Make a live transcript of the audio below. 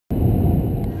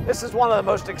This is one of the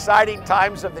most exciting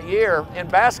times of the year in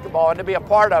basketball, and to be a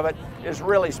part of it is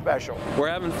really special. We're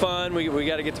having fun. We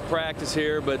got to get to practice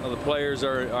here, but the players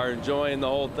are enjoying the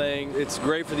whole thing. It's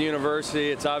great for the university.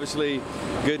 It's obviously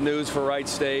good news for Wright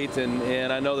State,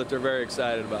 and I know that they're very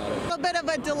excited about it. A little bit of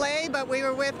a delay, but we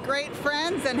were with great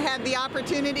friends and had the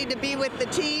opportunity to be with the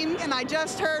team. And I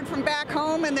just heard from back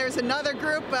home, and there's another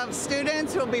group of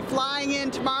students who will be flying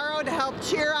in tomorrow to help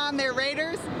cheer on their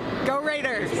Raiders. Go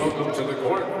Raiders! Welcome to the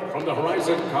court from the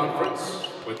Horizon Conference.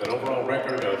 With an overall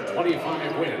record of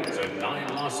 25 wins and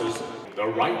 9 losses, the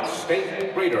Wright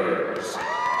State Raiders.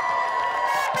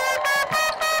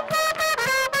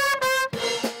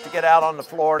 To get out on the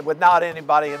floor with not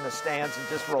anybody in the stands and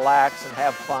just relax and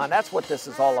have fun. That's what this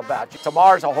is all about.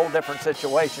 Tomorrow's a whole different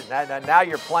situation. Now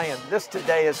you're playing. This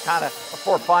today is kind of a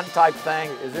for fun type thing.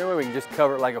 Is there a way we can just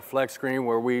cover it like a flex screen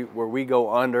where we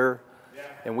go under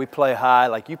and we play high?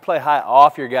 Like you play high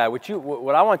off your guy.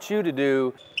 What I want you to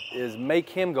do is make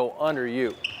him go under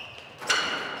you.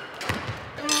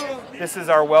 This is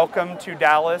our welcome to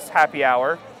Dallas happy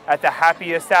hour at the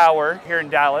happiest hour here in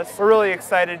Dallas. We're really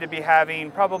excited to be having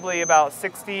probably about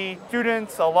 60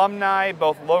 students, alumni,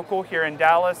 both local here in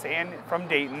Dallas and from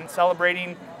Dayton,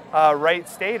 celebrating Wright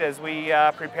State as we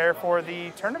prepare for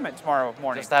the tournament tomorrow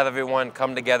morning. Just to have everyone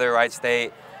come together at Wright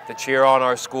State to cheer on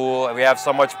our school. We have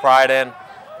so much pride in.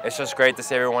 It's just great to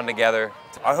see everyone together.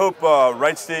 I hope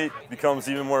Wright State becomes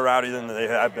even more rowdy than they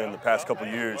have been the past couple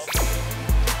of years.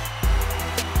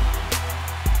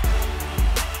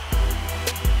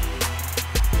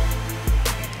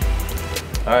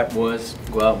 All right, boys,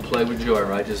 go out and play with joy,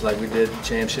 right? Just like we did the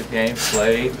championship game.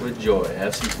 Play with joy.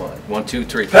 Have some fun. 1, 2,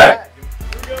 3. Pack!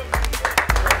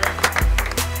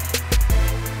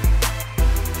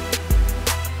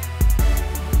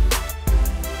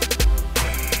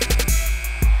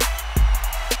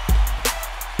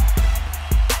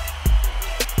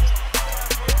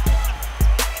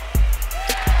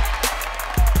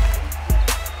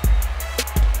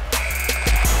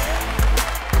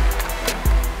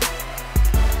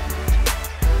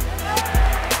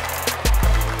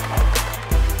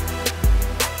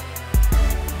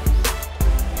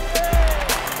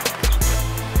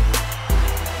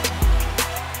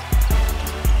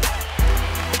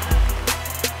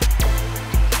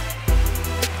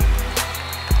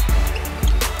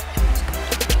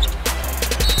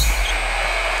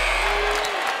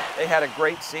 They had a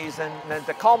great season, and then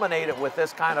to culminate it with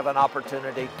this kind of an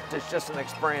opportunity, it's just an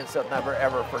experience they'll never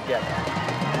ever forget.